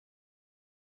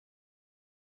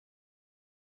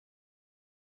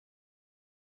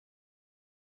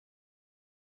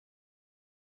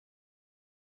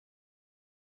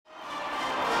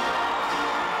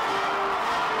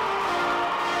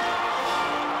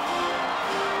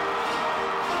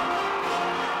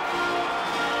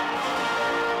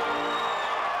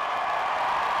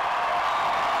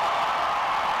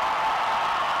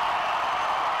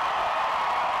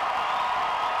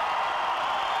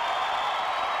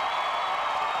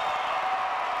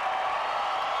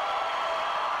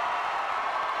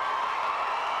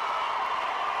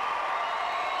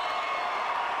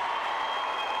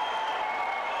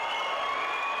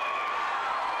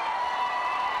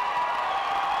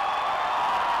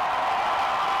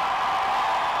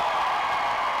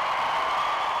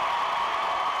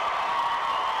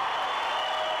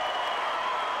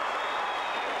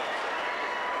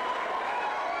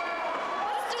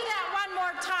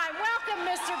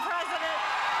Mr. President.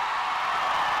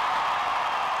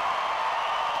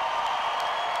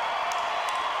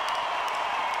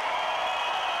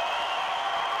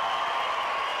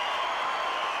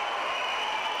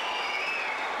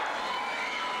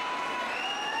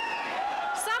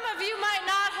 Some of you might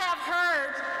not have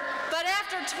heard, but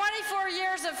after 24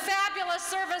 years of fabulous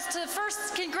service to the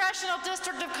 1st Congressional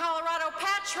District of Colorado,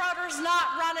 Pat Schroeder's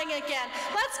not running again.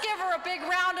 Let's give her a big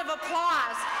round of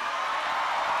applause.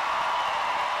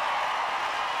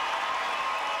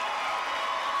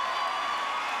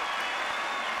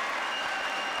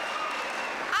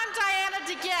 I'm Diana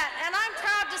DeGette, and I'm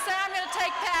proud to say I'm going to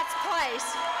take Pat's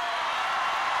place.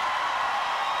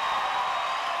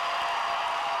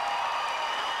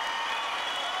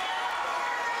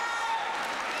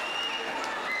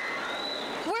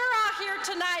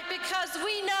 Tonight because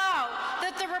we know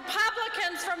that the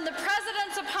Republicans from the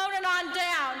president's opponent on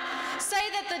down say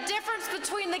that the difference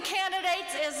between the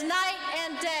candidates is night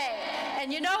and day. And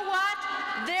you know what?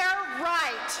 They're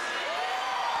right.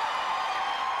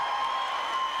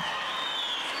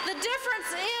 The difference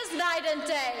is night and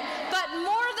day, but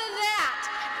more than that,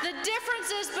 the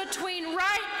difference is between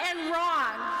right and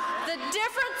wrong. The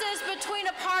difference is between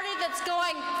a party that's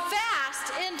going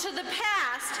fast into the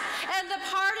past and the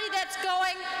party that's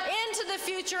going into the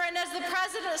future and, as the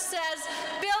president says,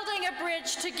 building a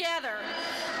bridge together.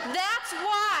 That's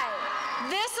why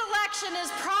this election is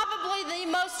probably the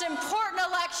most important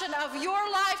election of your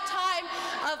lifetime,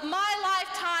 of my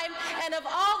lifetime, and of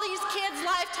all these kids'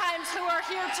 lifetimes who are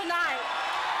here tonight.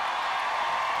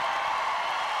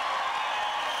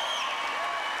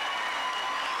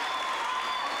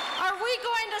 Are we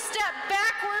going to step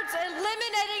backwards,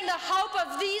 eliminating the hope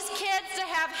of these kids to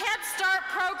have Head Start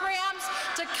programs,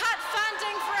 to cut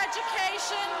funding for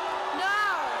education? No.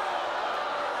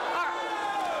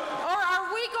 Or are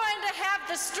we going to have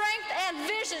the strength and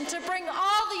vision to bring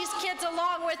all these kids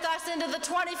along with us into the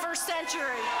 21st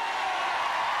century?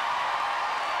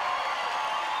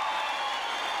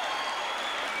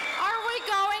 Are we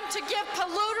going to give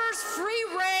polluters free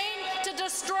rein to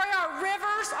destroy our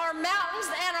rivers, our mountains,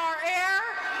 and our air?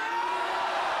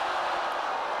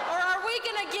 Or are we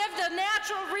going to give the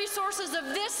natural resources of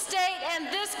this state and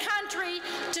this country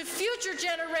to future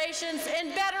generations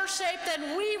in better shape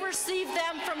than we received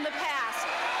them from the past?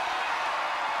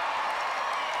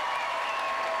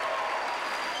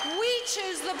 We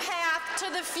choose the path to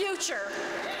the future.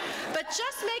 But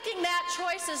just making that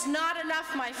choice is not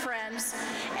enough, my friends.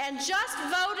 And just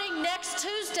voting next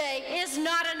Tuesday is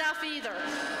not enough either.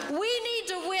 We need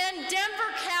to win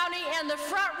Denver County and the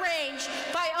Front Range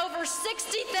by over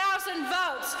 60,000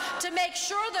 votes to make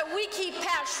sure that we keep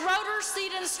Pat Schroeder's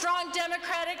seat in strong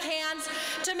Democratic hands,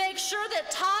 to make sure that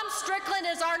Tom Strickland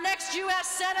is our next U.S.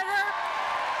 Senator,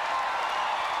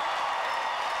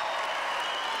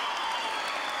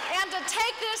 and to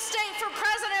take this state for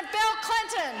President Bill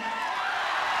Clinton.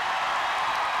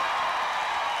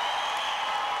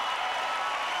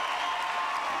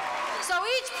 So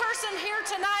each person here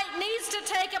tonight needs to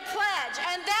take a pledge,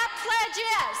 and that pledge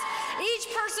is each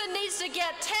person needs to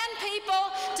get 10 people,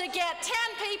 to get 10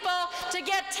 people, to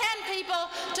get 10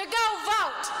 people to go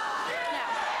vote.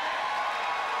 Now,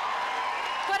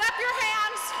 put up your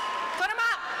hands, put them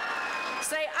up.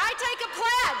 Say, I take a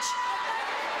pledge.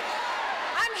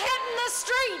 I'm hitting the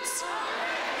streets.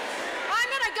 I'm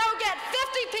going to go get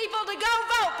 50 people to go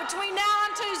vote between now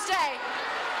and Tuesday.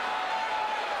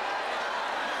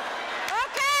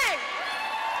 Okay.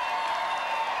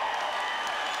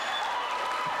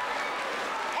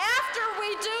 After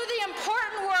we do the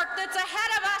important work that's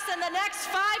ahead of us in the next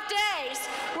 5 days,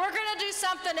 we're going to do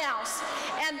something else.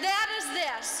 And that is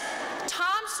this.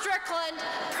 Tom Strickland,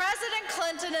 President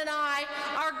Clinton, and I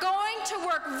are going to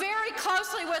work very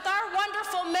closely with our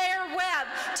wonderful Mayor Webb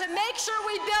to make sure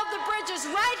we build the bridges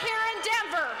right here in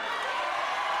Denver.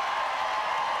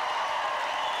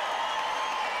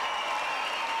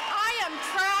 I am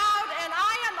proud and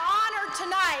I am honored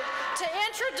tonight to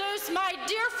introduce my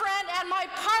dear friend and my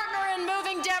partner in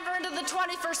moving Denver into the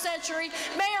 21st century,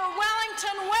 Mayor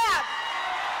Wellington Webb.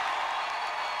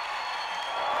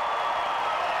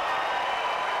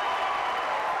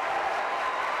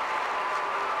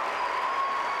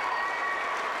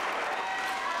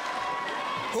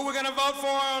 Who we're going to vote for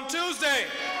on Tuesday?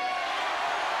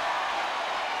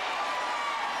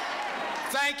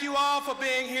 Thank you all for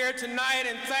being here tonight,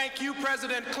 and thank you,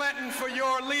 President Clinton, for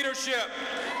your leadership.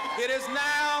 It is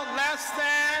now less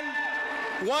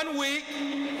than 1 week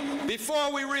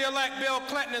before we re-elect Bill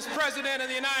Clinton as President of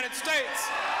the United States.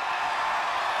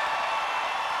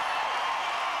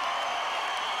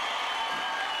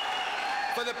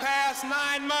 For For the past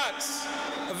 9 months,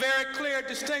 a very clear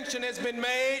distinction has been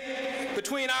made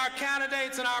between our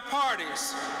candidates and our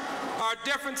parties. Our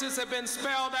differences have been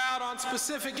spelled out on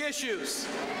specific issues: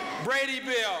 Brady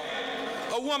Bill,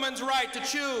 a woman's right to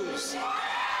choose,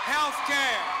 health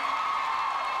care,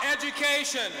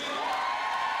 education,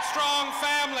 strong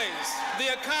families,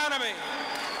 the economy,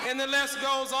 and the list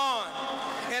goes on.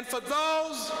 And for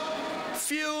those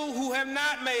few who have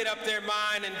not made up their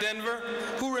mind in Denver,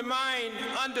 who remain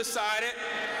undecided,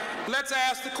 let's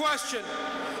ask the question: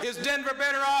 is Denver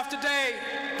better off today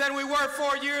than we were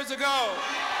 4 years ago?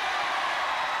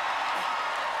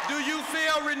 Do you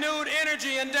feel renewed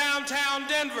energy in downtown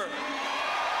Denver?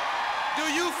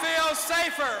 Do you feel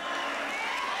safer?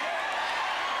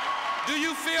 Do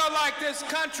you feel like this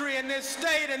country and this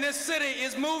state and this city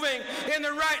is moving in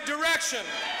the right direction?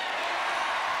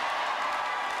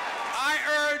 I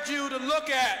urge you to look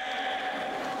at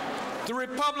the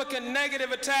Republican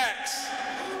negative attacks.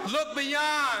 Look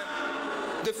beyond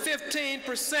the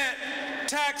 15%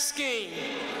 tax scheme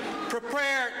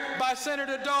prepared by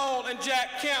Senator Dole and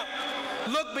Jack Kemp.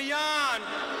 Look beyond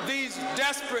these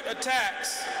desperate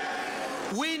attacks.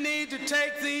 We need to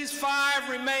take these 5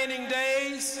 remaining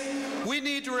days. We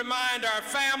need to remind our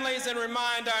families and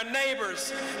remind our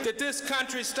neighbors that this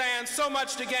country stands so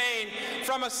much to gain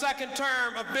from a second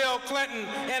term of Bill Clinton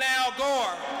and Al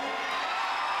Gore.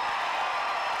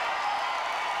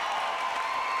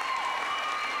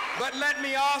 But let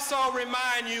me also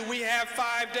remind you, we have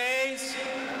 5 days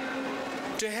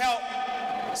to help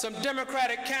some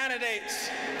Democratic candidates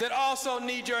that also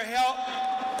need your help,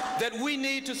 that we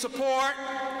need to support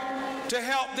to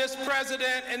help this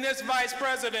president and this vice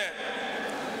president.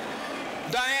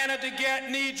 Diana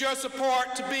DeGette needs your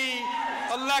support to be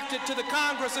elected to the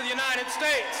Congress of the United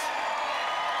States.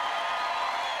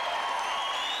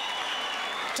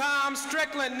 Tom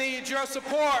Strickland needs your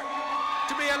support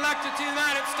to be elected to the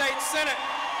United States Senate.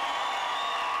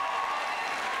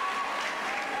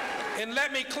 And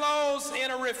let me close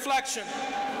in a reflection.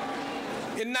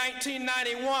 In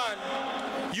 1991,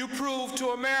 you proved to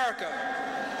America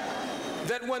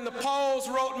that when the polls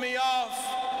wrote me off,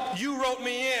 you wrote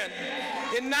me in.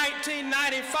 In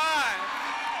 1995,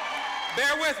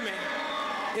 bear with me,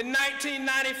 in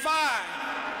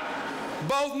 1995,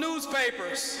 both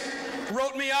newspapers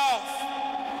wrote me off,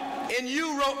 and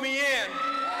you wrote me in.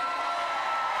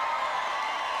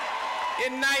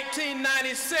 In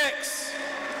 1996,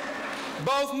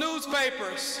 both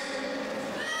newspapers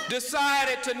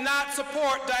decided to not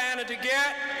support Diana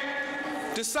DeGette,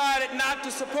 decided not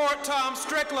to support Tom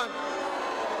Strickland.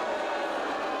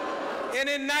 And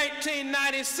in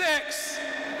 1996,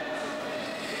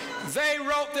 they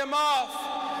wrote them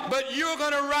off, but you're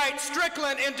going to write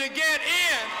Strickland and DeGette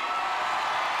in.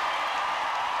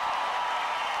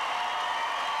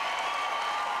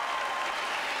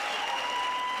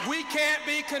 We can't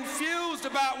be confused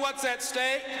about what's at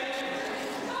stake.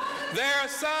 There are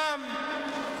some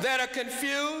that are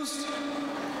confused.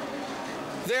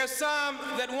 There are some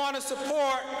that want to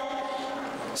support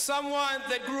someone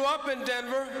that grew up in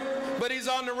Denver, but he's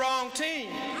on the wrong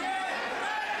team.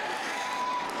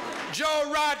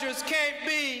 Joe Rogers can't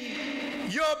be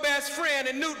your best friend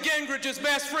and Newt Gingrich's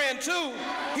best friend too.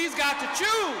 He's got to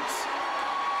choose.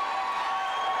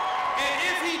 And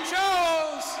if he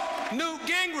chose Newt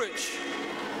Gingrich,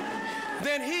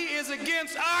 then he is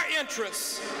against our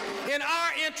interests. And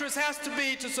our interest has to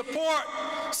be to support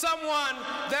someone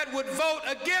that would vote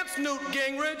against Newt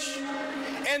Gingrich,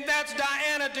 and that's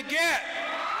Diana DeGette.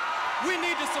 We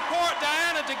need to support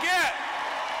Diana DeGette.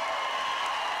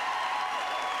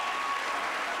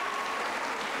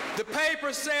 The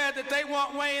paper said that they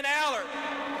want Wayne Allard.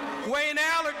 Wayne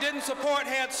Allard didn't support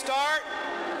Head Start.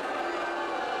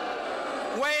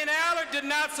 Wayne Allard did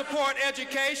not support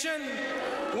education.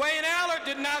 Wayne Allard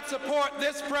did not support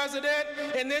this president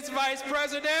and this vice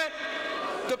president.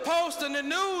 The Post and the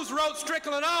News wrote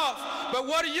Strickland off, but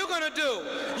what are you going to do?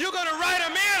 You're going to write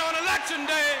him in on Election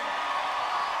Day.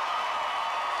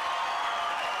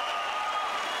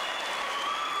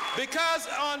 Because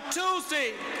on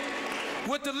Tuesday,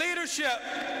 with the leadership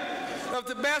of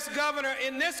the best governor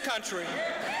in this country,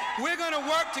 we're going to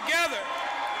work together,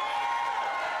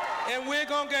 and we're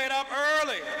going to get up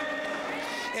early,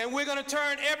 and we're going to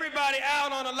turn everybody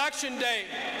out on Election Day,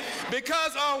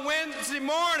 because on Wednesday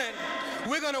morning,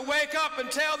 we're going to wake up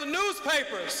and tell the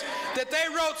newspapers that they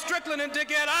wrote Strickland and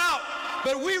DeGette out,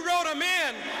 but we wrote them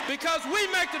in because we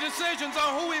make the decisions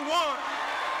on who we want.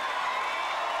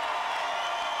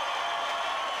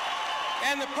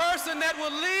 And the person that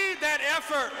will lead that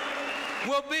effort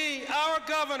will be our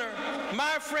governor,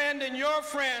 my friend and your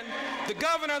friend, the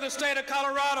governor of the state of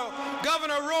Colorado,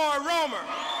 Governor Roy Romer.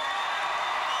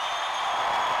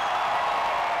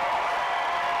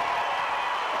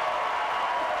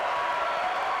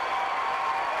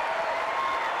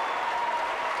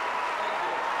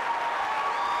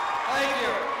 Thank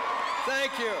you.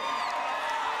 Thank you.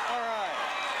 All right.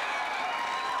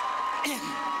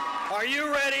 Are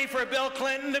you ready for Bill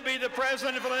Clinton to be the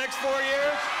president for the next 4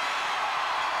 years?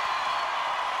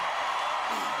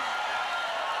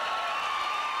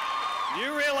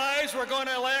 You realize we're going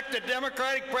to elect a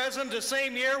Democratic president the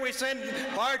same year we send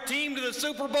our team to the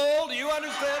Super Bowl? Do you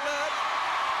understand that?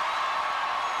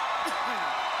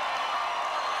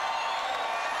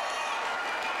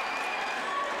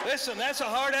 Listen, that's a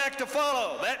hard act to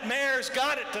follow. That mayor's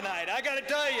got it tonight. I got to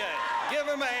tell you, give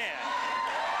him a hand.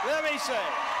 Let me say,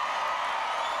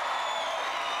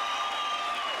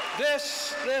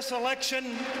 this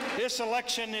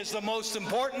election is the most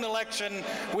important election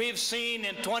we've seen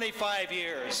in 25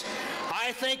 years.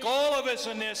 I think all of us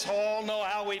in this hall know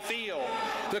how we feel.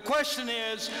 The question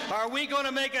is, are we going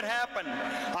to make it happen?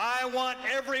 I want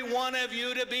every one of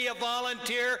you to be a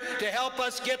volunteer to help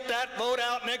us get that vote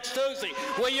out next Tuesday.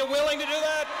 Were you willing to do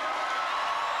that?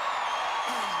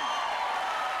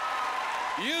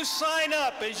 You sign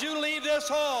up as you leave this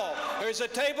hall. There's a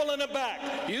table in the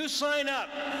back. You sign up.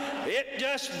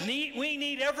 We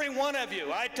need every one of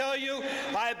you. I tell you,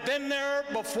 I've been there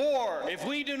before. If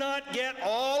we do not get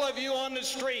all of you on the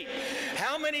street,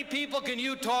 how many people can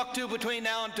you talk to between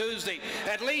now and Tuesday?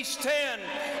 At least 10.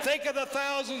 Think of the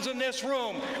thousands in this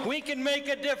room. We can make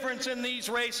a difference in these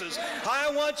races. I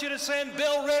want you to send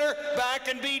Bill Ritter back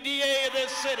and be DA of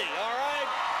this city, all right?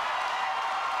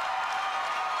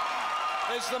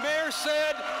 As the mayor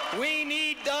said, we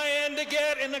need Diane to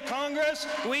get in the Congress.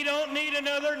 We don't need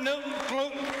another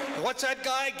what's that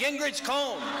guy? Gingrich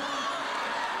Cohn.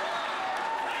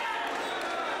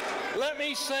 Let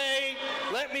me say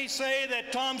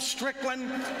that Tom Strickland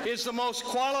is the most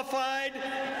qualified,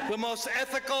 the most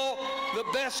ethical, the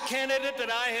best candidate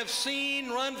that I have seen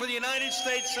run for the United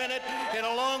States Senate in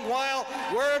a long while.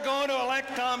 We're going to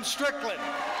elect Tom Strickland.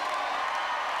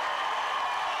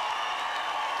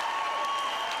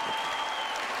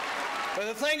 But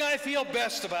the thing I feel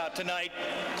best about tonight,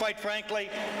 quite frankly,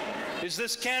 is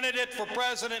this candidate for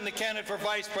president and the candidate for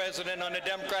vice president on the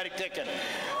Democratic ticket.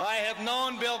 I have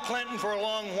known Bill Clinton for a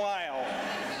long while.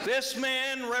 This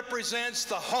man represents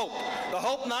the hope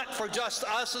not for just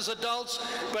us as adults,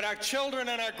 but our children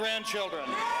and our grandchildren.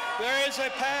 There is a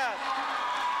path.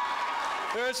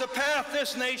 There is a path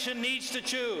this nation needs to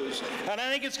choose, and I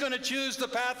think it's going to choose the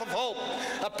path of hope,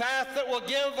 a path that will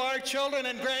give our children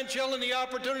and grandchildren the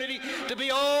opportunity to be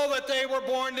all that they were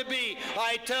born to be.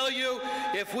 I tell you,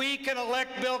 if we can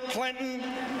elect Bill Clinton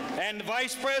and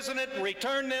Vice President,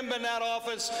 return them in that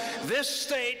office, this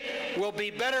state will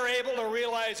be better able to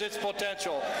realize its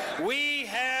potential. We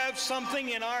have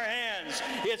something in our hands.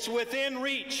 It's within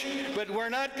reach, but we're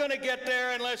not going to get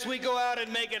there unless we go out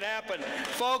and make it happen.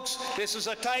 Folks, this is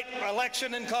a tight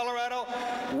election in Colorado.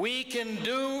 We can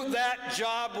do that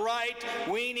job right.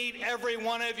 We need every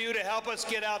one of you to help us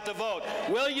get out to vote.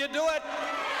 Will you do it?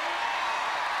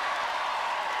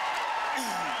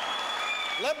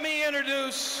 Let me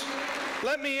introduce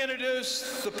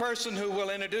the person who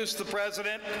will introduce the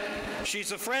president.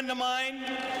 She's a friend of mine.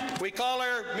 We call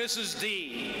her Mrs.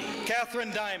 D,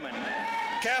 Catherine Diamond.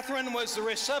 Catherine was the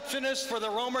receptionist for the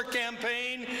Romer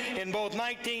campaign in both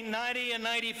 1990 and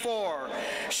 94.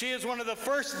 She is one of the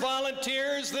first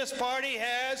volunteers this party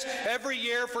has every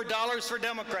year for Dollars for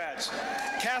Democrats.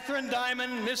 Catherine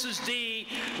Diamond, Mrs. D,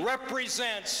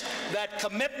 represents that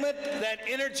commitment, that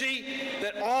energy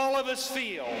that all of us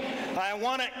feel. I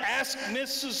want to ask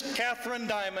Mrs. Catherine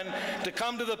Diamond to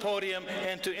come to the podium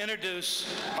and to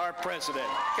introduce our president.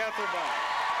 Catherine Diamond.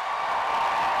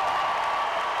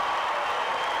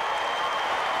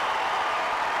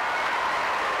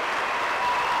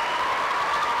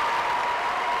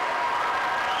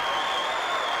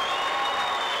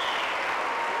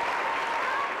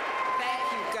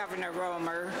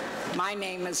 Romer. My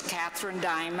name is Catherine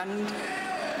Diamond.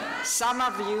 Some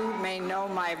of you may know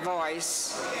my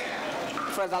voice.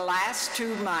 For the last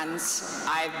 2 months,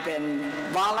 I've been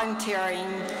volunteering,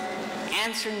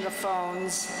 answering the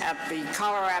phones at the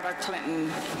Colorado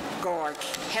Clinton Gore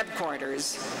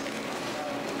headquarters.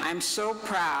 I'm so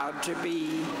proud to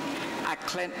be a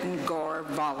Clinton Gore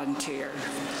volunteer.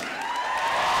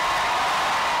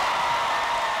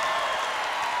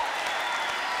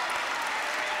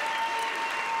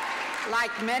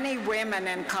 Like many women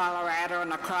in Colorado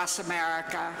and across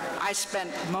America, I spent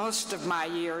most of my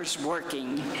years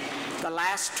working, the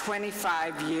last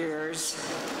 25 years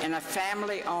in a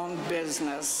family-owned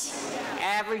business,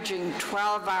 averaging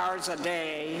 12 hours a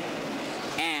day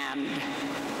and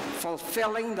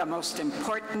fulfilling the most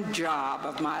important job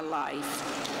of my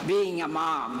life, being a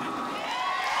mom.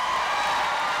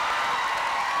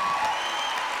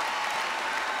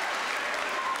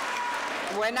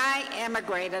 When I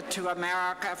immigrated to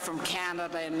America from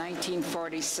Canada in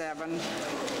 1947,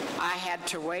 I had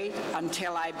to wait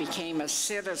until I became a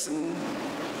citizen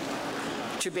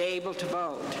to be able to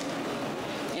vote.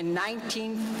 In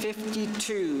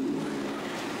 1952,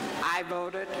 I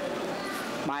voted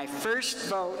my first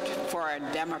vote for a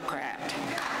Democrat.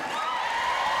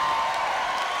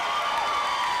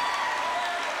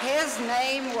 His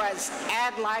name was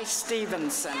Adlai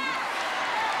Stevenson,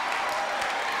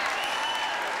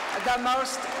 the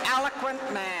most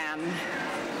eloquent man,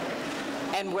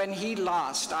 and when he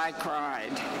lost, I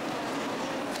cried.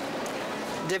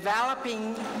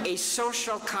 Developing a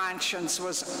social conscience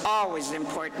was always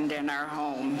important in our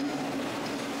home.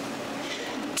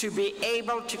 To be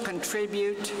able to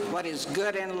contribute what is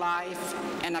good in life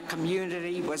and a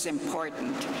community was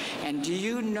important. And do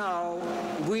you know,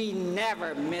 we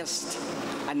never missed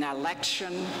an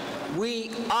election. We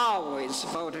always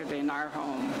voted in our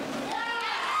home.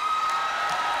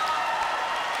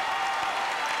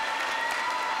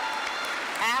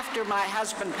 After my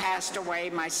husband passed away,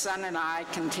 my son and I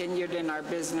continued in our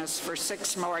business for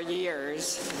 6 more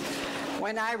years.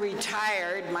 When I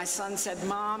retired, my son said,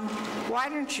 "Mom, why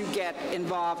don't you get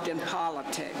involved in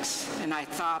politics?" And I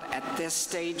thought, at this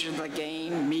stage of the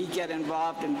game, me get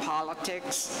involved in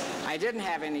politics? I didn't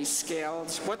have any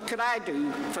skills. What could I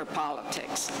do for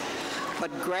politics?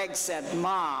 But Greg said,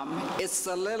 "Mom, it's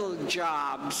the little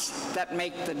jobs that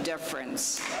make the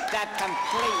difference, that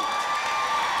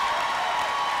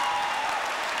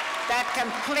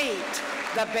complete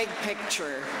the big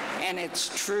picture." And it's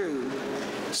true.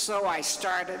 So I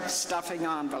started stuffing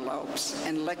envelopes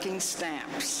and licking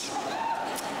stamps.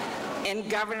 In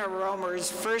Governor Romer's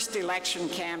first election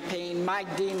campaign,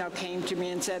 Mike Dino came to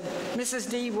me and said, "Mrs.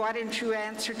 D, why didn't you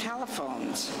answer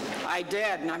telephones?" I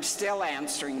did, and I'm still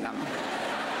answering them.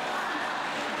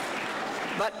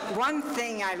 But one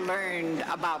thing I learned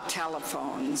about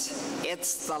telephones,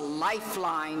 it's the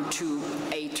lifeline to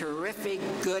a terrific,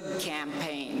 good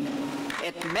campaign.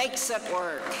 It makes it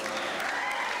work.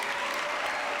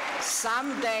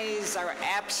 Some days are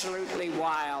absolutely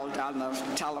wild on the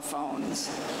telephones.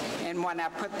 And when I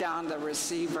put down the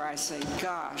receiver, I say,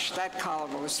 "Gosh, that call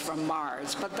was from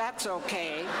Mars," but that's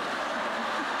okay.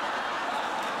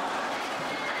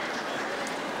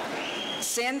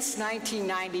 Since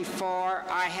 1994,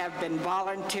 I have been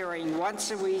volunteering once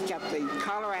a week at the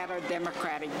Colorado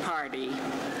Democratic Party.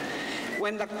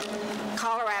 When the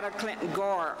Colorado Clinton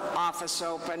Gore office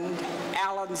opened,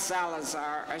 Alan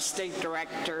Salazar, our state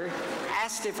director,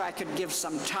 asked if I could give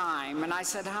some time, and I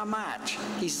said, "How much?"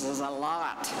 He says, "A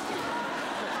lot."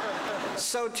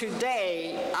 So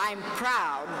today, I'm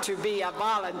proud to be a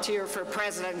volunteer for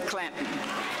President Clinton.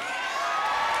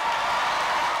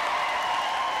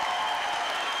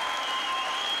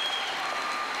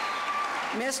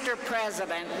 Mr.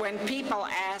 President, when people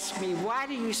ask me, "Why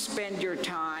do you spend your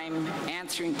time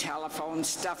answering telephones,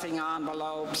 stuffing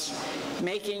envelopes,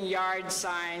 making yard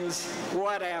signs,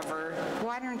 whatever,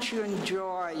 why don't you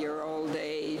enjoy your old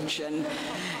age and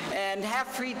have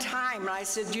free time?" And I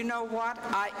said, "You know what?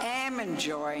 I am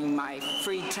enjoying my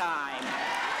free time."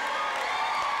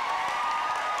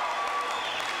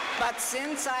 But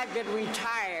since I've been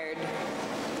retired,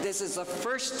 this is the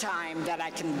first time that I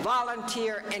can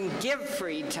volunteer and give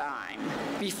free time.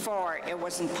 Before, it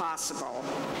wasn't possible.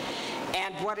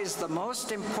 And what is the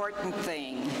most important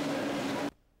thing?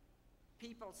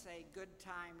 People say, "Good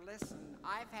time." Listen,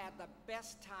 I've had the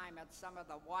best time at some of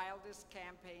the wildest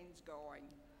campaigns going.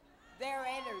 Their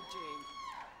energy.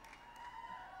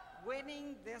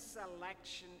 Winning this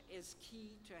election is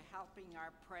key to helping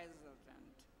our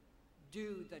president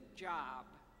do the job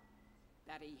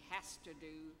that he has to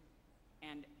do,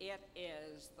 and it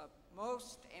is the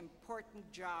most important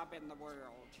job in the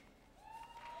world.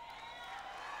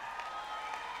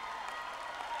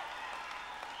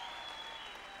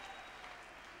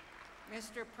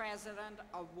 Mr. President,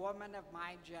 a woman of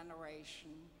my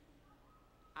generation,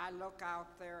 I look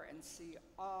out there and see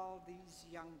all these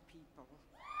young people.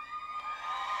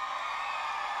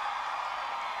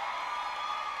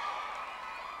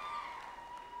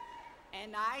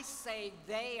 And I say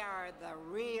they are the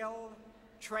real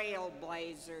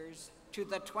trailblazers to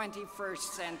the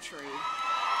 21st century.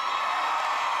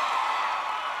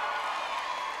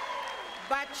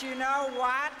 But you know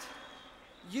what?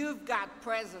 You've got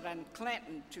President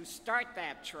Clinton to start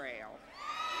that trail.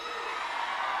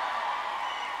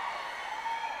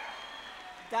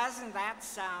 Doesn't that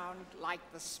sound like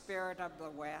the spirit of the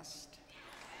West?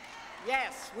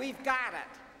 Yes, we've got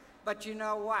it. But you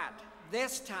know what?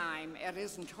 This time it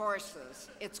isn't horses,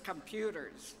 it's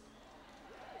computers.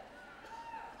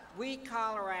 We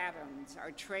Coloradans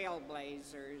are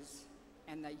trailblazers,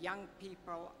 and the young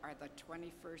people are the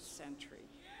 21st century.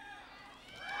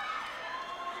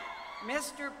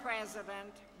 Mr.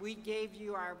 President, we gave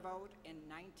you our vote in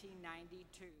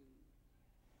 1992.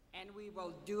 And we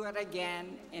will do it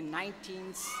again in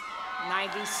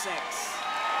 1996.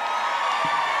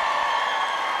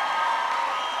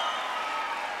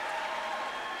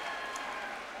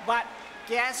 But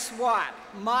guess what?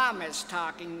 Mom is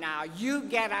talking now. You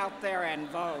get out there and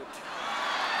vote.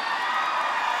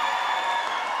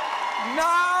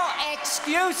 No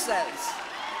excuses.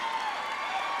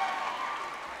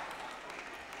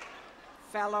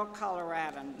 Fellow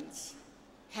Coloradans,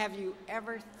 have you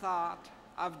ever thought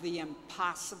of the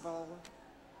impossible,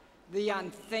 the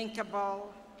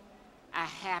unthinkable,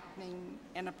 happening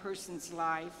in a person's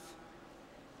life?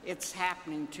 It's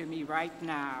happening to me right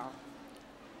now.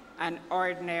 An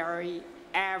ordinary,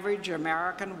 average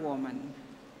American woman,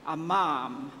 a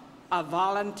mom, a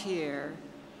volunteer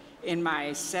in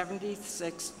my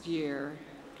 76th year,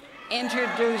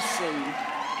 introducing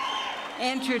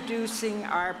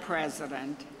our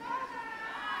president.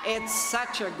 It's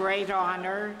such a great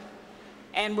honor.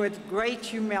 And with great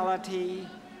humility,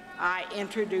 I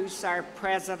introduce our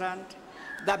president,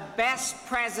 the best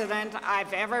president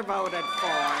I've ever voted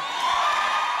for.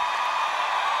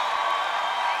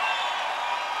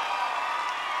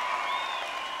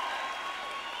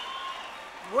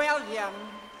 William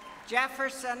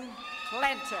Jefferson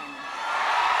Clinton.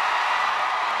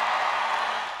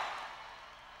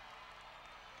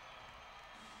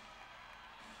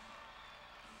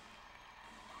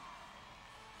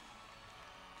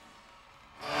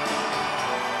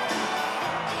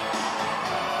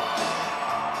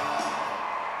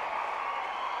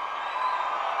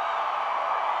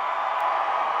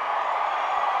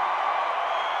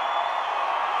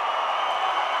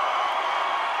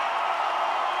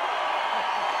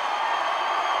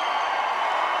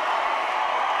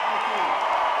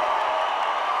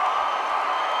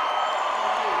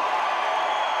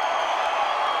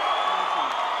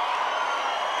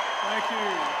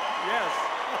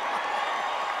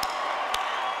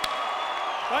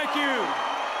 Thank you.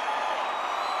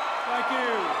 Thank you.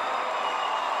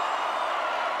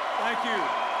 Thank you.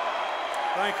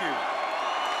 Thank you.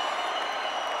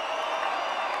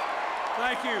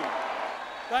 Thank you.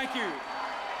 Thank you.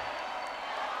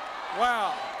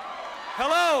 Wow.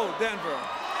 Hello, Denver.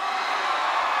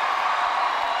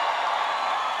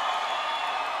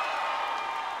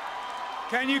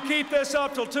 Can you keep this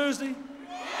up till Tuesday?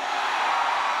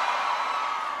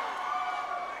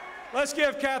 Let's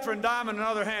give Catherine Diamond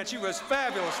another hand. She was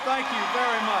fabulous. Thank you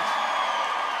very much.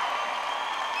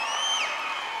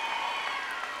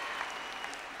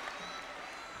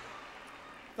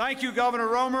 Thank you, Governor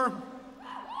Romer,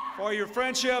 for your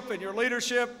friendship and your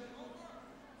leadership.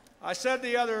 I said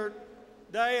the other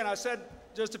day, and I said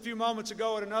just a few moments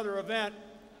ago at another event,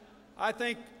 I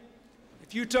think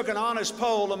if you took an honest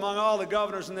poll among all the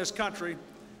governors in this country,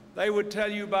 they would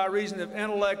tell you by reason of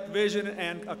intellect, vision,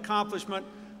 and accomplishment,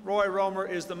 Roy Romer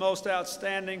is the most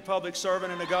outstanding public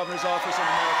servant in the governor's office in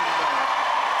America today.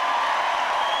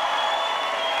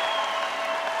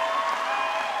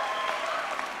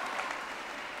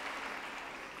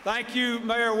 Thank you,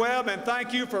 Mayor Webb, and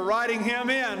thank you for writing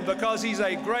him in, because he's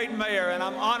a great mayor, and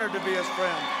I'm honored to be his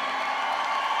friend.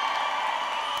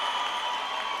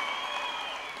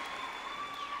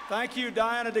 Thank you,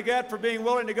 Diana DeGette, for being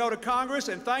willing to go to Congress,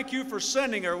 and thank you for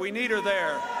sending her. We need her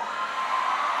there.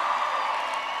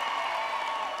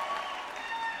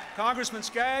 Congressman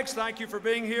Skaggs, thank you for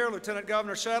being here. Lieutenant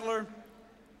Governor Shetler.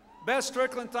 Beth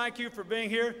Strickland, thank you for being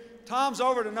here. Tom's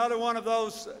over at another one of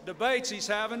those debates he's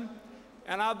having,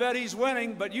 and I'll bet he's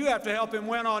winning, but you have to help him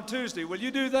win on Tuesday. Will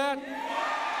you do that?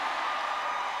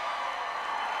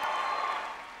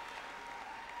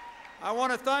 I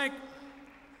want to thank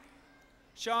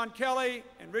Sean Kelly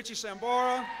and Richie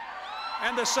Sambora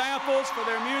and the Samples for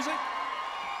their music.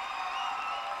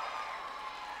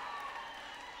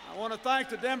 I want to thank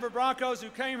the Denver Broncos who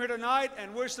came here tonight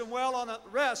and wish them well on the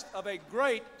rest of a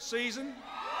great season.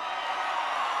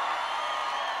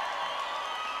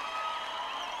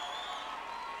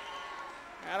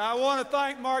 And I want to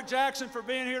thank Mark Jackson for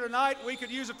being here tonight. We could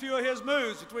use a few of his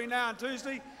moves between now and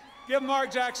Tuesday. Give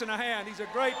Mark Jackson a hand. He's a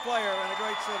great player and a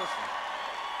great citizen.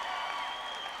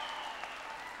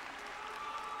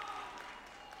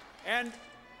 And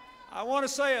I want to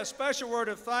say a special word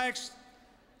of thanks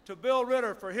to Bill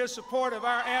Ritter for his support of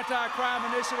our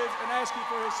anti-crime initiative and ask you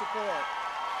for his support.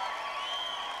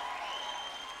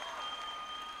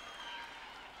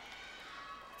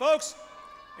 Folks,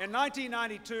 in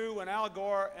 1992, when Al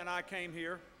Gore and I came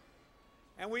here,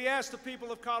 and we asked the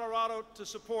people of Colorado to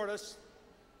support us,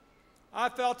 I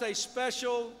felt a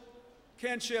special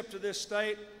kinship to this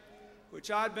state,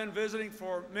 which I'd been visiting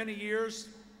for many years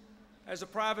as a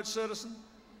private citizen.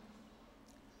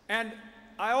 And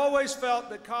I always felt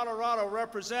that Colorado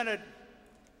represented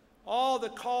all the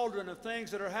cauldron of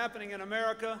things that are happening in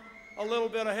America a little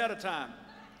bit ahead of time.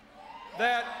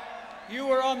 That you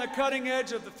were on the cutting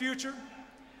edge of the future,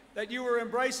 that you were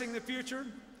embracing the future,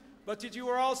 but that you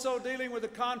were also dealing with the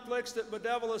conflicts that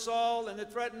bedevil us all and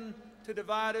that threaten to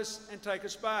divide us and take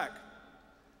us back.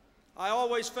 I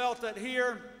always felt that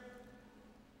here,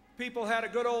 people had a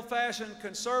good old-fashioned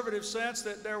conservative sense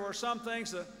that there were some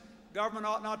things the government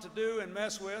ought not to do and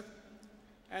mess with,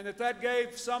 and that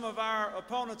gave some of our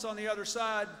opponents on the other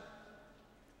side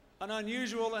an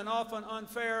unusual and often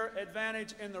unfair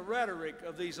advantage in the rhetoric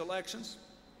of these elections.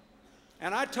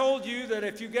 And I told you that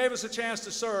if you gave us a chance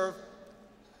to serve,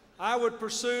 I would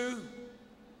pursue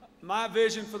my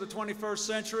vision for the 21st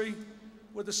century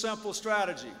with a simple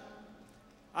strategy.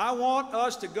 I want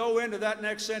us to go into that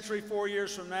next century 4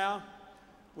 years from now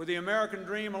with the American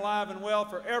dream alive and well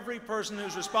for every person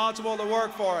who's responsible to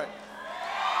work for it.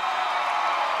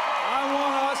 I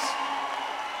want us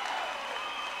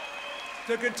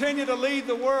to continue to lead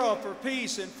the world for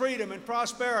peace and freedom and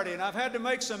prosperity. And I've had to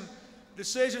make some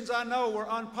decisions I know were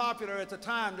unpopular at the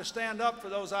time to stand up for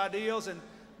those ideals in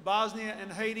Bosnia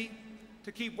and Haiti,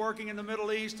 to keep working in the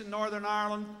Middle East and Northern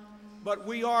Ireland. But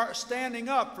we are standing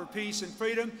up for peace and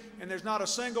freedom, and there's not a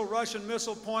single Russian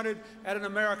missile pointed at an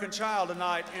American child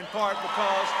tonight, in part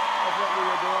because of what we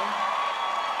are doing.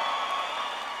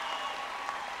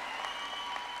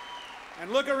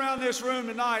 And look around this room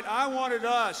tonight. I wanted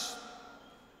us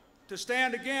to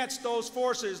stand against those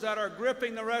forces that are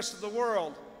gripping the rest of the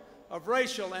world of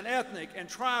racial and ethnic and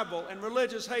tribal and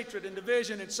religious hatred and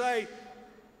division, and say,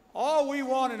 all we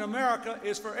want in America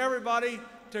is for everybody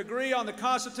to agree on the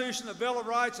Constitution, the Bill of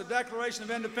Rights, the Declaration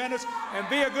of Independence, and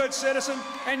be a good citizen,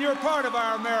 and you're part of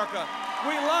our America.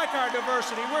 We like our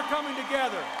diversity. We're coming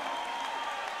together.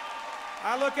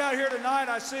 I look out here tonight,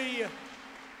 I see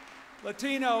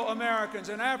Latino Americans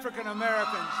and African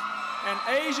Americans and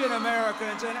Asian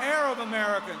Americans and Arab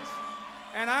Americans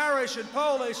and Irish and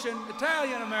Polish and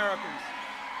Italian Americans.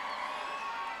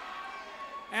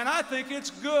 And I think it's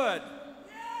good.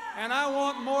 And I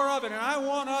want more of it, and I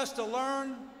want us to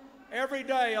learn every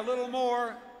day a little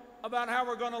more about how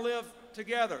we're going to live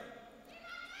together.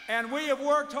 And we have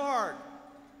worked hard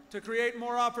to create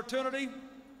more opportunity,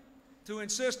 to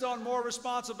insist on more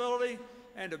responsibility,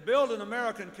 and to build an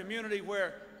American community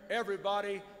where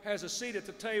everybody has a seat at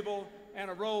the table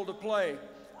and a role to play.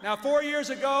 Now, 4 years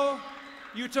ago,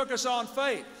 you took us on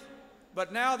faith,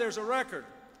 but now there's a record,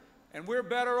 and we're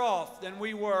better off than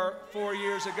we were 4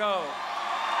 years ago.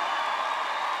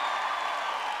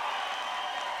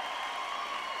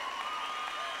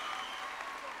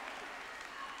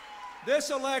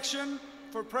 This election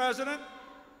for president,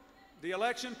 the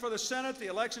election for the Senate, the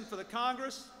election for the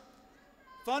Congress,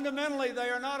 fundamentally they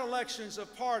are not elections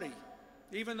of party,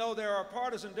 even though there are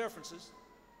partisan differences.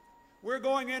 We're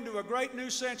going into a great new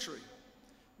century.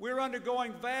 We're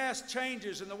undergoing vast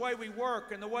changes in the way we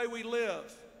work and the way we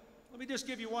live. Let me just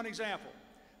give you one example.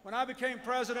 When I became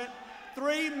president,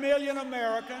 3 million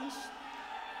Americans,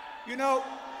 you know,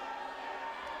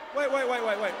 wait a minute,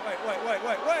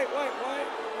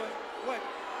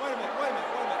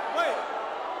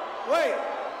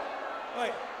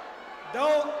 wait.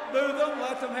 Don't boo them,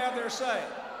 let them have their say.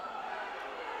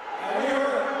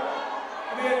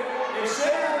 If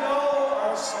Senator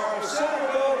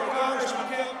Dole or Congressman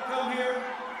Kemp come here,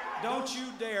 don't you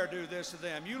dare do this to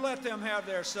them. You let them have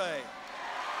their say.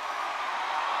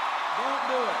 Don't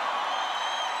do it.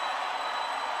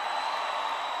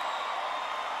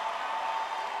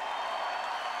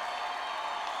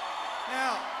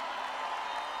 Now,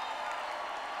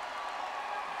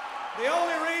 the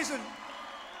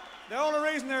only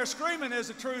reason they're screaming is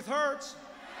the truth hurts.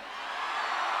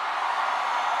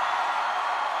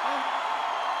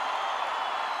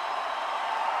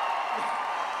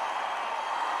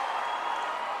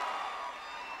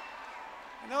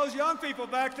 And those young people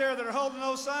back there that are holding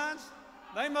those signs,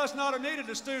 they must not have needed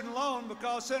a student loan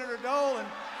because Senator Dole and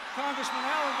Congressman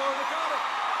Allen voted to cut it.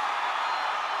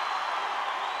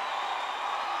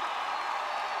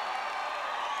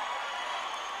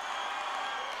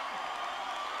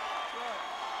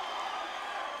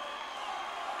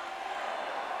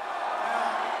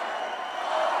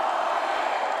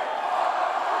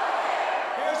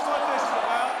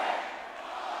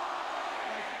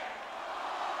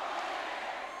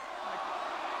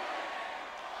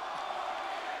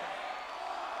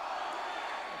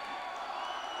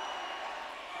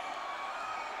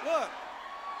 Look,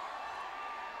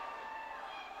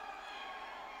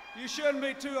 you shouldn't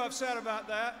be too upset about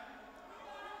that.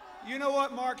 You know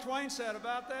what Mark Twain said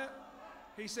about that?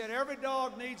 He said, every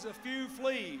dog needs a few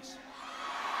fleas.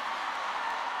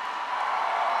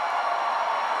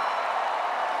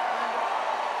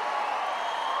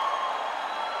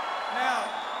 Now,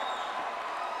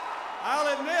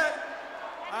 I'll admit,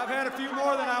 I've had a few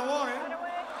more than I wanted.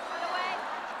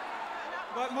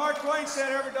 But Mark Twain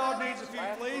said every dog needs a few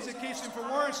fleas. It keeps him from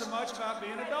worrying so much about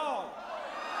being a dog.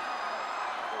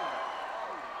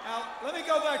 Now, let me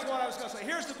go back to what I was going to say.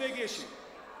 Here's the big issue.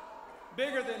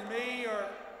 Bigger than me or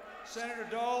Senator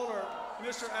Dole or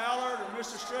Mr. Allard or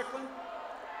Mr. Strickland.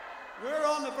 We're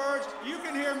on the verge. You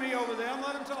can hear me over them.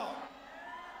 Let them talk.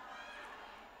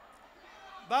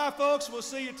 Bye, folks. We'll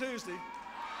see you Tuesday.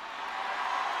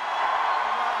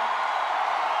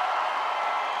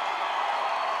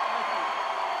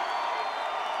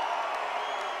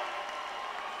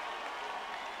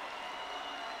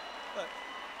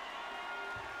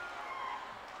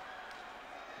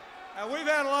 Now, we've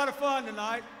had a lot of fun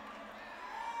tonight,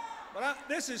 but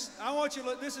this is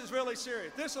really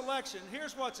serious. This election,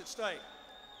 here's what's at stake.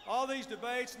 All these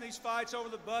debates and these fights over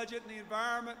the budget and the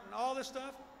environment and all this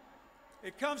stuff,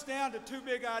 it comes down to two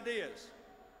big ideas.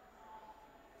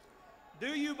 Do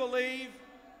you believe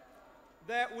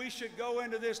that we should go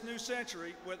into this new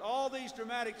century with all these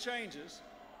dramatic changes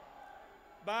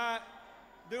by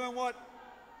doing what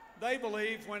they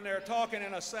believe when they're talking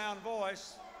in a sound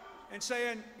voice and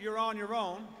saying you're on your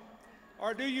own?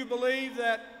 Or do you believe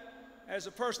that, as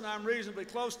a person I'm reasonably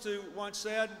close to once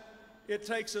said, it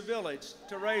takes a village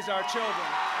to raise our children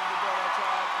and to build our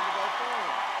child and to go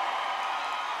forward?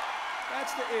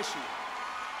 That's the issue.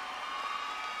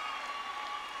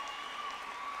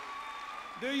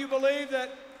 Do you believe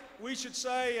that we should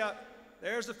say,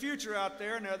 there's a future out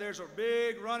there, now there's a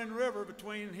big running river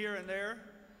between here and there,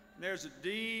 and there's a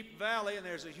deep valley and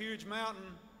there's a huge mountain,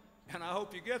 and I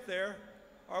hope you get there?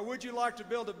 Or would you like to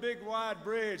build a big wide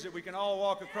bridge that we can all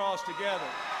walk across together?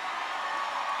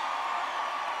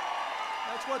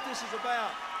 That's what this is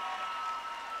about.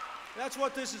 That's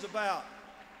what this is about.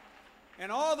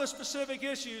 And all the specific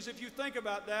issues, if you think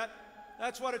about that,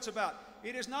 that's what it's about.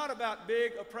 It is not about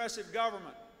big oppressive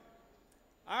government.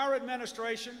 Our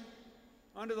administration,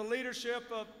 under the leadership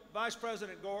of Vice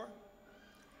President Gore,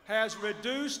 has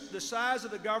reduced the size of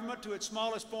the government to its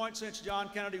smallest point since John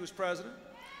Kennedy was president.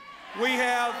 We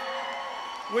have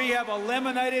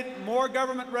eliminated more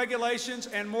government regulations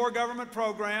and more government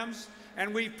programs,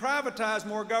 and we've privatized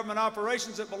more government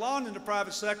operations that belong in the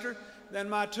private sector than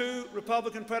my two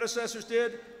Republican predecessors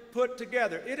did put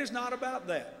together. It is not about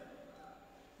that.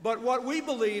 But what we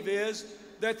believe is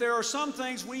that there are some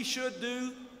things we should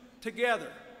do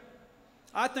together.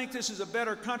 I think this is a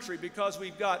better country because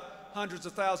we've got hundreds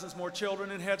of thousands more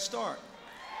children in Head Start.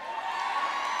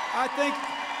 I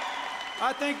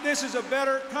think this is a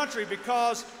better country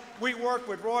because we work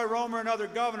with Roy Romer and other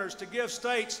governors to give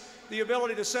states the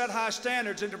ability to set high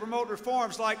standards and to promote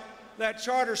reforms like that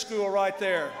charter school right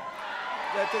there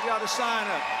that they got to sign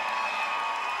up.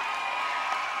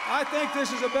 I think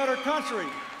this is a better country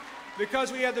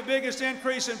because we had the biggest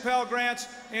increase in Pell Grants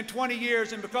in 20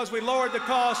 years and because we lowered the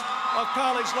cost of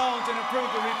college loans and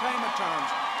improved the repayment terms.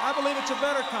 I believe it's a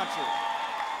better country.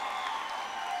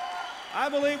 I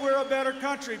believe we're a better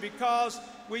country because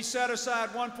we set aside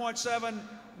 1.7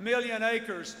 million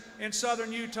acres in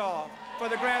southern Utah for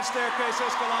the Grand Staircase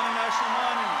Escalante National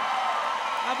Monument.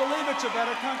 I believe it's a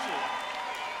better country.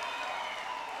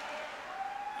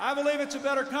 I believe it's a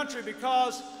better country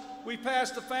because we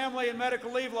passed the family and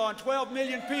medical leave law and 12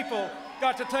 million people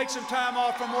got to take some time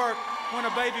off from work when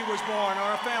a baby was born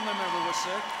or a family member was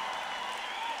sick.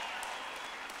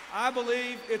 I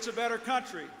believe it's a better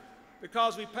country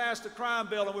because we passed the crime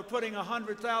bill and we're putting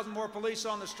 100,000 more police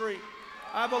on the street.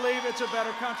 I believe it's a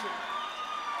better country.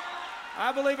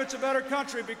 I believe it's a better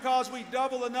country because we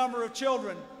double the number of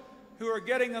children who are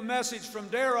getting a message from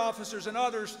DARE officers and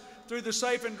others through the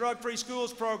Safe and Drug-Free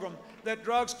Schools program that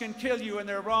drugs can kill you and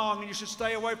they're wrong and you should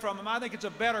stay away from them. I think it's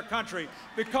a better country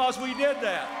because we did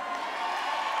that.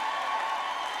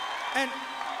 And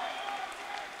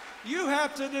you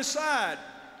have to decide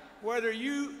whether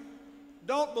you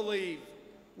don't believe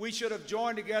we should have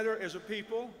joined together as a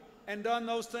people and done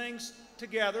those things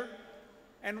together,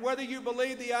 and whether you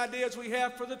believe the ideas we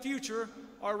have for the future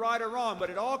are right or wrong.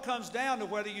 But it all comes down to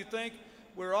whether you think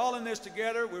we're all in this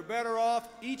together, we're better off,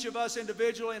 each of us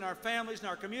individually in our families and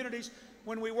our communities,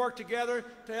 when we work together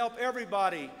to help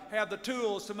everybody have the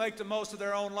tools to make the most of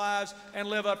their own lives and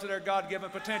live up to their God-given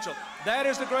potential. That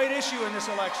is the great issue in this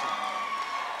election.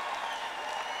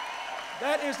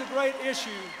 That is the great issue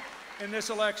in this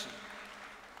election.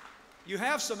 You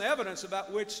have some evidence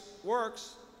about which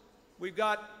works. We've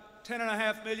got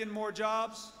 10.5 million more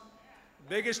jobs,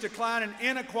 biggest decline in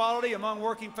inequality among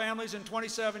working families in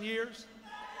 27 years,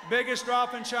 biggest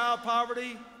drop in child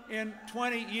poverty in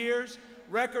 20 years,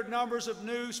 record numbers of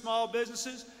new small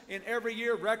businesses in every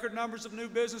year, record numbers of new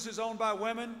businesses owned by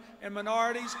women and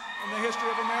minorities in the history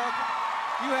of America.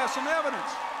 You have some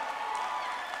evidence.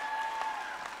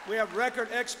 We have record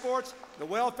exports. The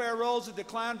welfare rolls have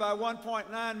declined by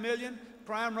 1.9 million.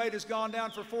 Crime rate has gone down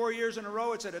for 4 years in a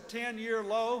row. It's at a 10-year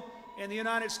low in the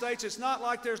United States. It's not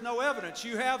like there's no evidence.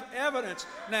 You have evidence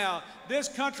now. This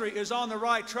country is on the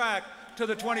right track to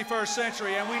the 21st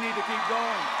century, and we need to keep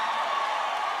going.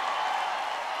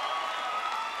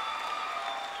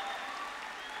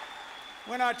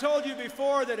 When I told you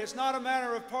before that it's not a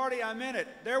matter of party, I meant it.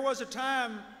 There was a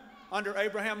time under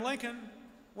Abraham Lincoln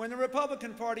when the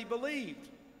Republican Party believed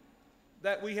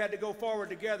that we had to go forward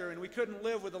together and we couldn't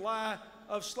live with the lie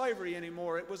of slavery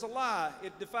anymore. It was a lie.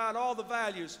 It defied all the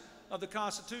values of the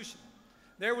Constitution.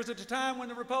 There was a time when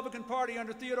the Republican Party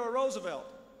under Theodore Roosevelt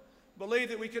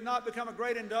believed that we could not become a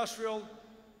great industrial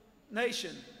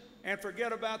nation and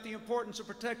forget about the importance of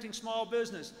protecting small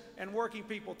business and working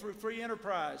people through free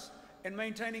enterprise and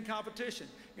maintaining competition,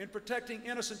 in protecting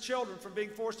innocent children from being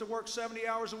forced to work 70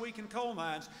 hours a week in coal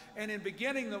mines, and in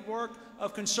beginning the work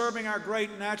of conserving our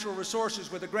great natural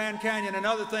resources with the Grand Canyon and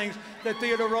other things that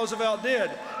Theodore Roosevelt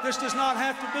did. This does not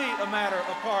have to be a matter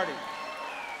of party.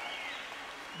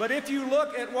 But if you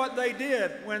look at what they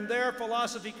did when their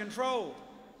philosophy controlled,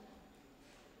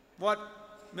 what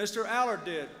Mr. Allard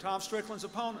did, Tom Strickland's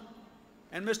opponent,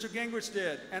 and Mr. Gingrich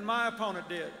did, and my opponent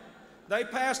did, they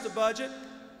passed a budget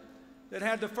that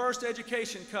had the first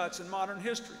education cuts in modern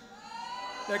history,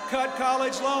 that cut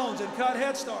college loans and cut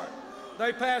Head Start.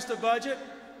 They passed a budget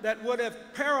that would have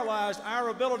paralyzed our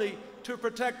ability to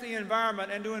protect the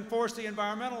environment and to enforce the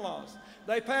environmental laws.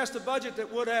 They passed a budget that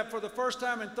would have, for the first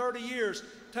time in 30 years,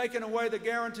 taken away the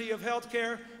guarantee of health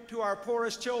care to our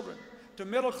poorest children, to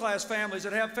middle-class families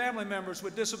that have family members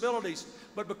with disabilities,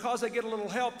 but because they get a little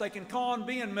help, they can go on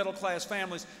being middle-class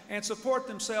families and support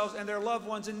themselves and their loved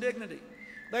ones in dignity.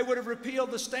 They would have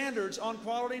repealed the standards on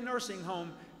quality nursing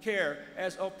home care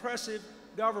as oppressive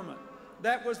government.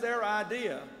 That was their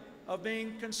idea of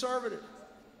being conservative.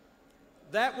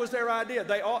 That was their idea.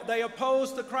 They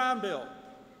opposed the crime bill.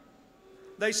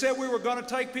 They said we were going to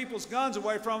take people's guns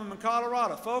away from them in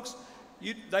Colorado. Folks,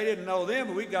 they didn't know then,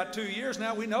 but we've got 2 years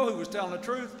now. We know who was telling the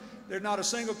truth. There's not a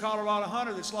single Colorado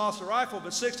hunter that's lost a rifle,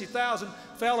 but 60,000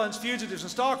 felons, fugitives, and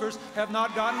stalkers have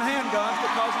not gotten handguns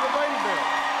because of the Brady bill.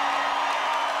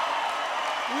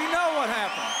 We know what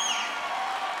happened.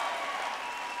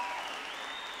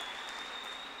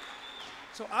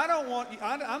 So I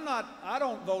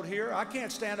don't vote here. I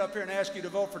can't stand up here and ask you to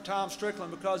vote for Tom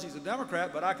Strickland because he's a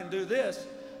Democrat, but I can do this.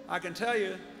 I can tell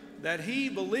you that he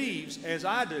believes, as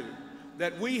I do,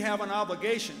 that we have an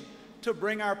obligation to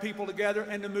bring our people together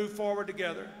and to move forward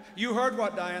together. You heard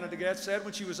what Diana DeGette said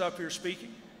when she was up here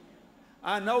speaking.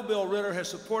 I know Bill Ritter has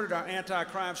supported our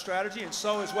anti-crime strategy, and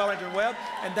so has Wellington Webb,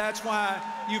 and that's why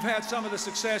you've had some of the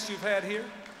success you've had here.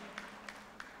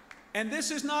 And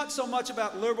this is not so much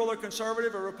about liberal or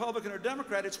conservative or Republican or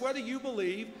Democrat. It's whether you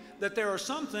believe that there are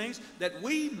some things that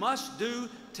we must do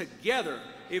together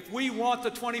if we want the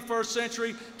 21st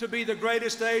century to be the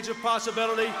greatest age of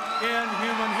possibility in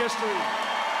human history.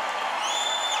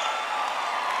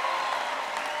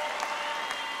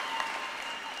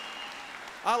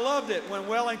 I loved it when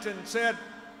Wellington said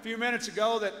a few minutes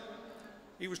ago that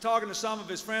he was talking to some of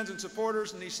his friends and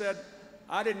supporters, and he said,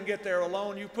 "I didn't get there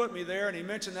alone, you put me there." And he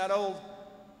mentioned that old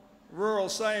rural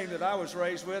saying that I was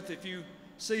raised with: if you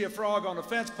see a frog on a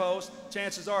fence post,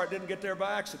 chances are it didn't get there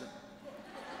by accident.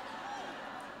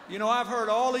 You know, I've heard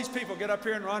all these people get up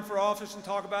here and run for office and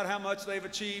talk about how much they've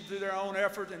achieved through their own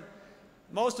effort, and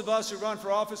most of us who run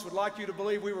for office would like you to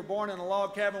believe we were born in a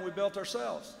log cabin we built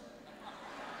ourselves.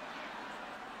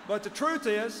 But the truth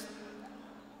is,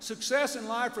 success in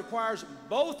life requires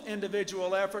both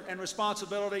individual effort and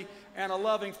responsibility and a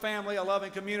loving family, a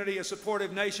loving community, a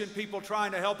supportive nation, people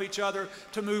trying to help each other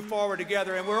to move forward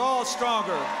together. And we're all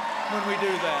stronger when we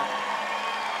do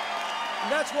that.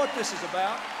 And that's what this is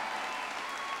about.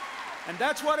 And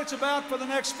that's what it's about for the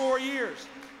next 4 years.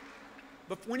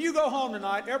 But when you go home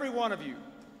tonight, every one of you,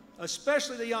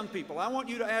 especially the young people, I want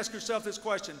you to ask yourself this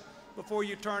question before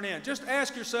you turn in. Just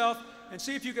ask yourself and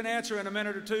see if you can answer in a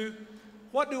minute or two,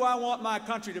 what do I want my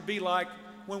country to be like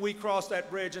when we cross that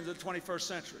bridge into the 21st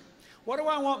century? What do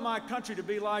I want my country to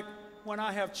be like when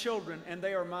I have children and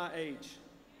they are my age?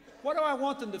 What do I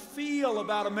want them to feel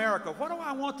about America? What do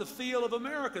I want the feel of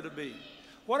America to be?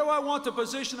 What do I want the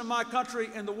position of my country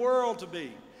in the world to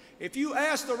be? If you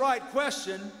ask the right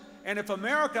question, and if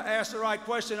America asks the right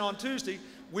question on Tuesday,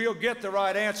 we'll get the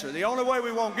right answer. The only way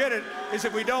we won't get it is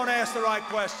if we don't ask the right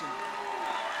question.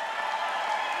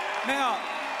 Now,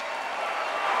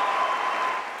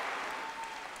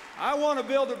 I want to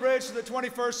build a bridge to the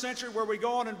 21st century where we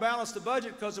go on and balance the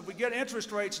budget, because if we get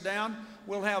interest rates down,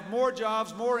 we'll have more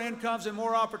jobs, more incomes, and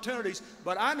more opportunities.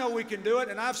 But I know we can do it,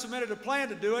 and I've submitted a plan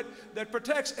to do it that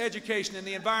protects education and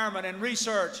the environment and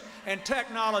research and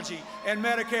technology and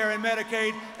Medicare and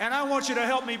Medicaid, and I want you to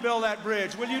help me build that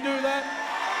bridge. Will you do that?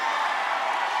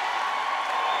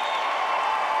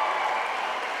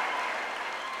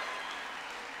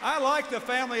 I like the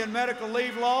family and medical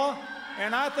leave law,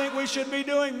 and I think we should be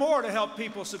doing more to help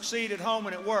people succeed at home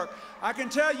and at work. I can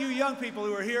tell you young people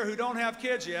who are here who don't have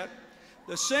kids yet,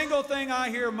 the single thing I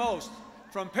hear most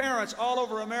from parents all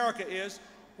over America is,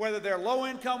 whether they're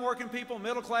low-income working people,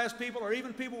 middle-class people, or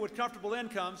even people with comfortable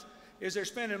incomes, is they're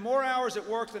spending more hours at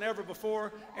work than ever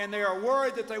before, and they are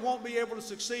worried that they won't be able to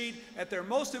succeed at their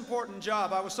most important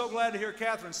job. I was so glad to hear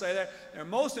Catherine say that. Their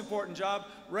most important job,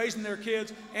 raising their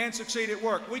kids and succeed at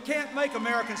work. We can't make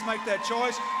Americans make that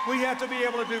choice. We have to be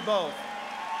able to do both.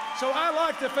 So I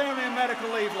like the family and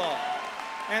medical leave law,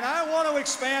 and I want to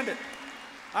expand it.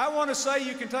 I want to say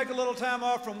you can take a little time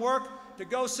off from work to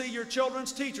go see your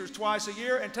children's teachers twice a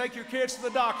year and take your kids to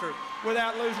the doctor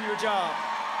without losing your job.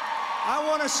 I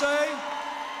want to say,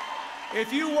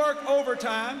 if you work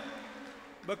overtime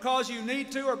because you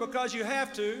need to or because you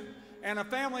have to, and a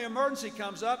family emergency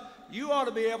comes up, you ought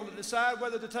to be able to decide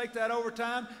whether to take that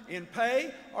overtime in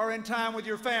pay or in time with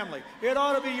your family. It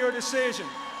ought to be your decision,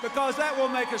 because that will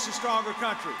make us a stronger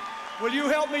country. Will you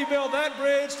help me build that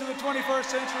bridge to the 21st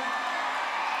century?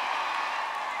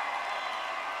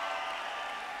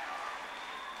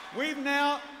 We've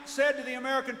now said to the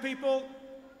American people,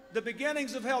 the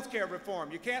beginnings of health care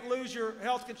reform. You can't lose your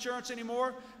health insurance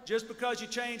anymore just because you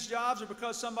change jobs or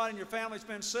because somebody in your family's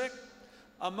been sick.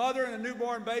 A mother and a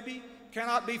newborn baby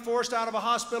cannot be forced out of a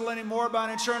hospital anymore by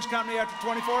an insurance company after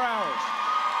 24 hours.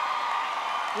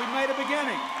 We've made a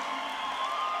beginning.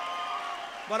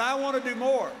 But I want to do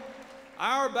more.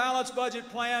 Our balanced budget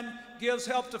plan gives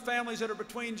help to families that are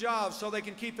between jobs so they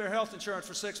can keep their health insurance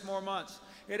for 6 more months.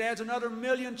 It adds another 1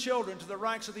 million children to the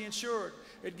ranks of the insured.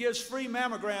 It gives free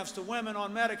mammograms to women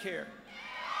on Medicare.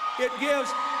 There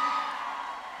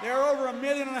are over 1.5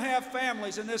 million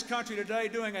families in this country today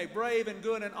doing a brave and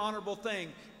good and honorable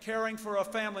thing, caring for a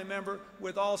family member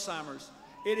with Alzheimer's.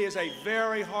 It is a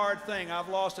very hard thing. I've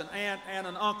lost an aunt and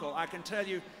an uncle. I can tell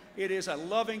you, it is a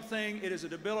loving thing. It is a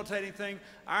debilitating thing.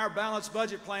 Our balanced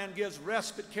budget plan gives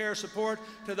respite care support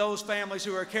to those families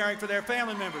who are caring for their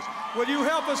family members. Will you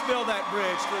help us build that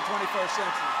bridge to the 21st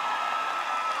century?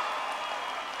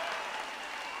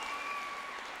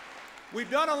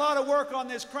 We've done a lot of work on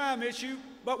this crime issue,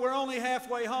 but we're only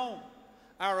halfway home.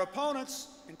 Our opponents,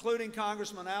 including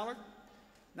Congressman Allard,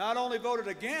 not only voted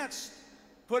against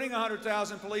putting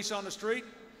 100,000 police on the street,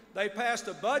 they passed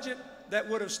a budget that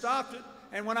would have stopped it.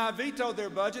 And when I vetoed their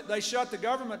budget, they shut the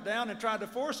government down and tried to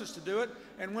force us to do it.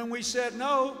 And when we said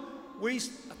no, we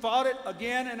fought it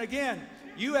again and again.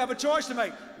 You have a choice to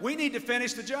make. We need to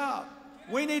finish the job.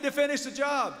 We need to finish the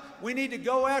job. We need to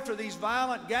go after these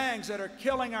violent gangs that are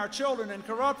killing our children and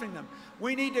corrupting them.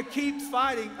 We need to keep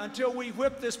fighting until we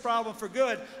whip this problem for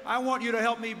good. I want you to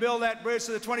help me build that bridge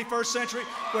to the 21st century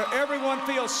where everyone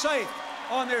feels safe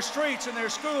on their streets, in their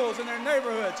schools, in their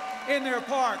neighborhoods, in their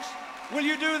parks. Will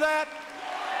you do that?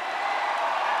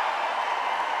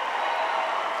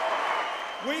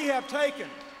 We have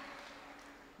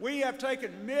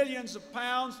taken millions of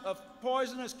pounds of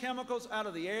poisonous chemicals out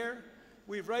of the air.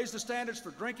 We've raised the standards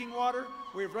for drinking water.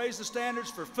 We've raised the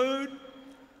standards for food.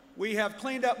 We have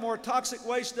cleaned up more toxic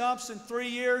waste dumps in 3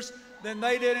 years than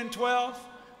they did in 12.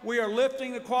 We are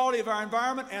lifting the quality of our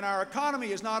environment, and our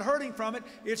economy is not hurting from it.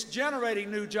 It's generating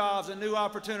new jobs and new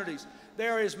opportunities.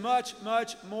 There is much,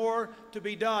 much more to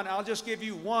be done. I'll just give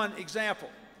you one example.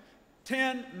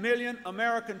 10 million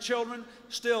American children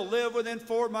still live within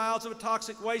 4 miles of a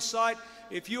toxic waste site.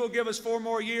 If you will give us 4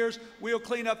 more years, we'll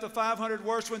clean up the 500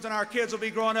 worst ones, and our kids will be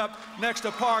growing up next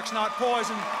to parks, not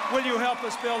poison. Will you help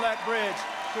us build that bridge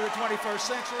to the 21st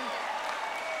century?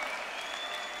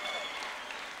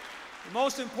 The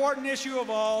most important issue of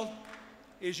all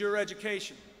is your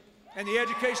education and the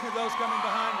education of those coming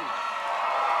behind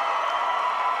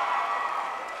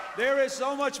you. There is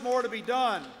so much more to be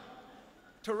done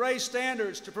to raise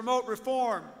standards, to promote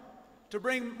reform, to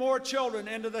bring more children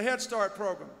into the Head Start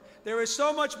program. There is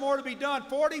so much more to be done.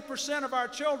 40% of our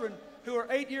children who are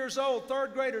 8 years old,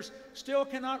 third graders, still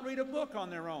cannot read a book on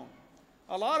their own.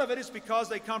 A lot of it is because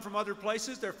they come from other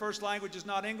places. Their first language is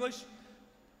not English,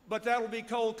 but that will be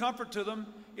cold comfort to them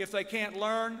if they can't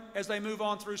learn as they move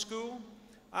on through school.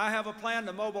 I have a plan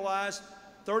to mobilize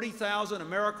 30,000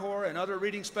 AmeriCorps and other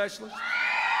reading specialists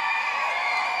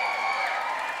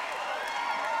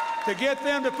to get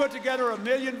them to put together 1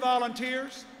 million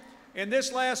volunteers. In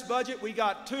this last budget, we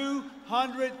got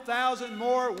 200,000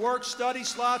 more work-study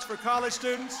slots for college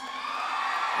students.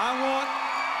 A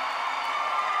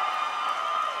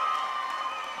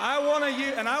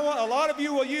lot of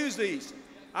you will use these.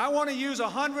 I want to use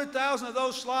 100,000 of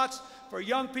those slots for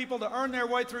young people to earn their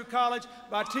way through college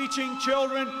by teaching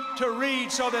children to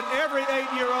read so that every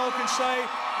 8-year-old can say,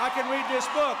 I can read this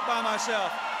book by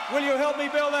myself. Will you help me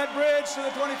build that bridge to the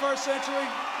 21st century?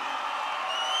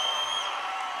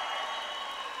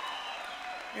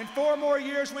 In 4 more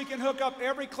years, we can hook up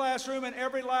every classroom and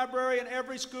every library and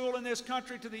every school in this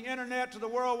country to the internet, to the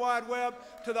World Wide Web,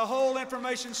 to the whole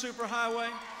information superhighway.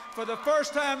 For the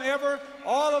first time ever,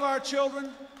 all of our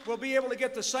children will be able to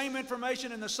get the same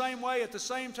information in the same way at the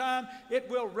same time. It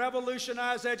will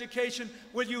revolutionize education.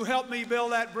 Will you help me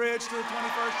build that bridge to the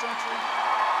 21st century?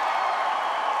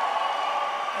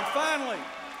 And finally,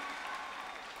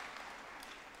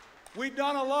 we've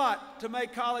done a lot to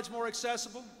make college more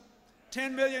accessible.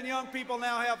 10 million young people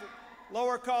now have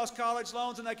lower cost college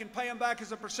loans, and they can pay them back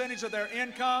as a percentage of their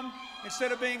income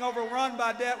instead of being overrun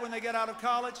by debt when they get out of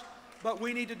college. But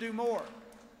we need to do more.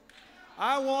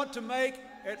 I want to make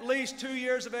at least 2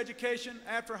 years of education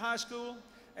after high school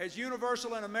as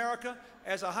universal in America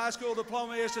as a high school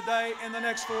diploma is today in the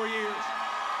next 4 years.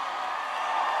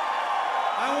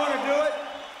 I want to do it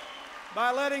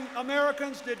by letting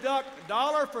Americans deduct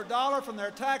dollar for dollar from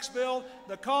their tax bill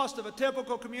the cost of a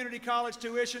typical community college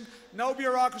tuition. No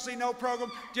bureaucracy, no program,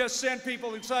 just send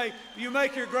people and say, you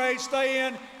make your grades, stay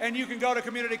in, and you can go to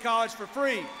community college for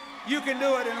free. You can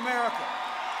do it in America.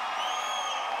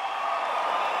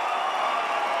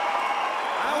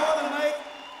 I want to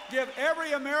give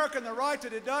every American the right to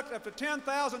deduct up to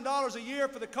 $10,000 a year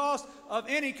for the cost of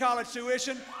any college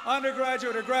tuition,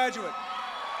 undergraduate or graduate.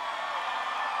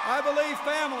 I believe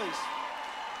families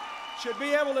should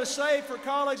be able to save for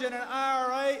college in an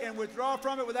IRA and withdraw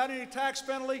from it without any tax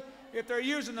penalty if they're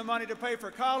using the money to pay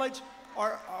for college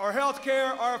or health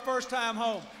care or a first-time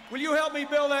home. Will you help me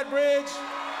build that bridge?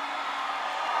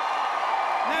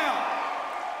 Now,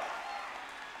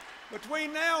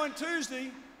 between now and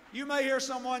Tuesday, you may hear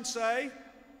someone say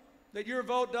that your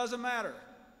vote doesn't matter.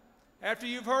 After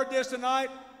you've heard this tonight,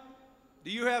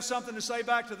 do you have something to say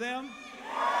back to them?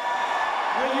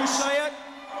 Will you say it?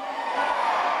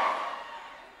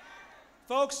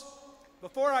 Folks,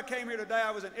 before I came here today,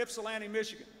 I was in Ypsilanti,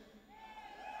 Michigan,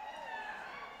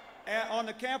 on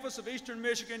the campus of Eastern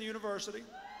Michigan University.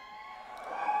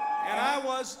 And I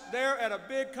was there at a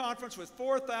big conference with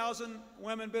 4,000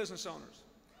 women business owners.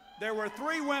 There were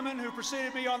 3 women who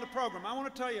preceded me on the program. I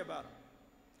want to tell you about them.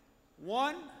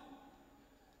 One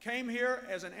came here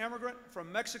as an immigrant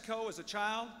from Mexico as a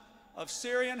child of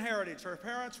Syrian heritage. Her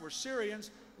parents were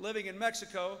Syrians living in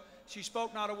Mexico. She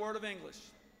spoke not a word of English.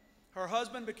 Her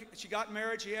husband, she got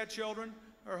married, she had children.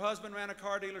 Her husband ran a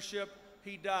car dealership.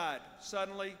 He died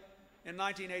suddenly in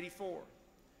 1984.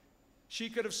 She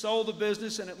could have sold the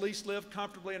business and at least lived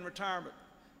comfortably in retirement.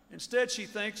 Instead, she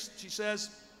says,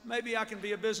 maybe I can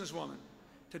be a businesswoman.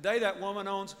 Today, that woman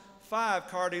owns 5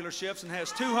 car dealerships and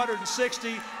has 260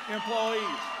 employees.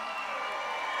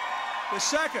 The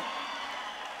second,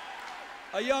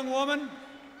 a young woman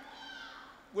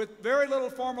with very little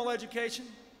formal education,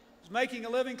 was making a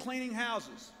living cleaning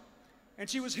houses. And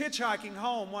she was hitchhiking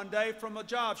home one day from a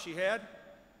job she had.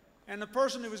 And the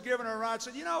person who was giving her a ride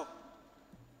said, you know,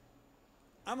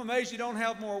 I'm amazed you don't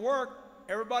have more work.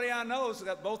 Everybody I know has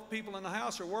got both people in the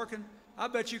house are working. I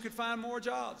bet you could find more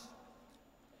jobs.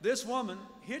 This woman,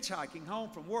 hitchhiking home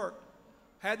from work,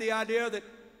 had the idea that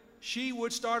she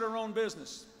would start her own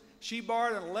business. She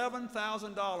borrowed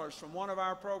 $11,000 from one of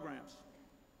our programs.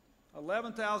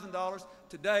 $11,000.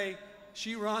 Today,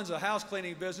 she runs a house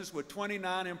cleaning business with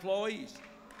 29 employees.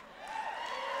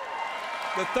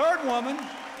 The third woman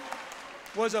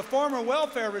was a former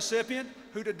welfare recipient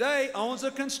who today owns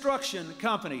a construction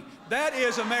company. That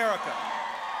is America.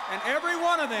 And every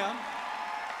one of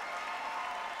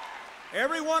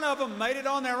them made it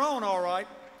on their own, all right.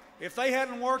 If they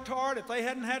hadn't worked hard, if they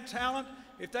hadn't had talent,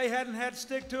 if they hadn't had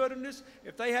stick-to-itiveness,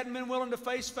 if they hadn't been willing to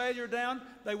face failure down,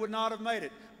 they would not have made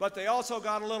it. But they also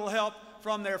got a little help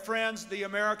from their friends, the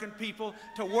American people,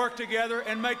 to work together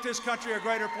and make this country a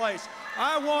greater place.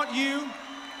 I want you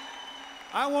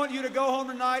to go home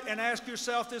tonight and ask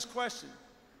yourself this question: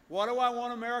 what do I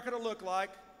want America to look like,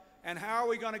 and how are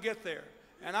we going to get there?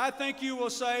 And I think you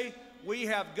will say, we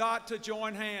have got to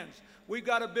join hands. We've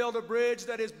got to build a bridge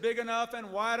that is big enough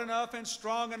and wide enough and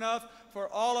strong enough for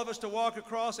all of us to walk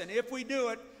across. And if we do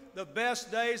it, the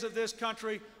best days of this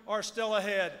country are still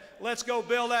ahead. Let's go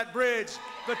build that bridge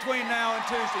between now and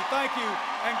Tuesday. Thank you,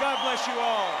 and God bless you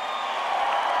all.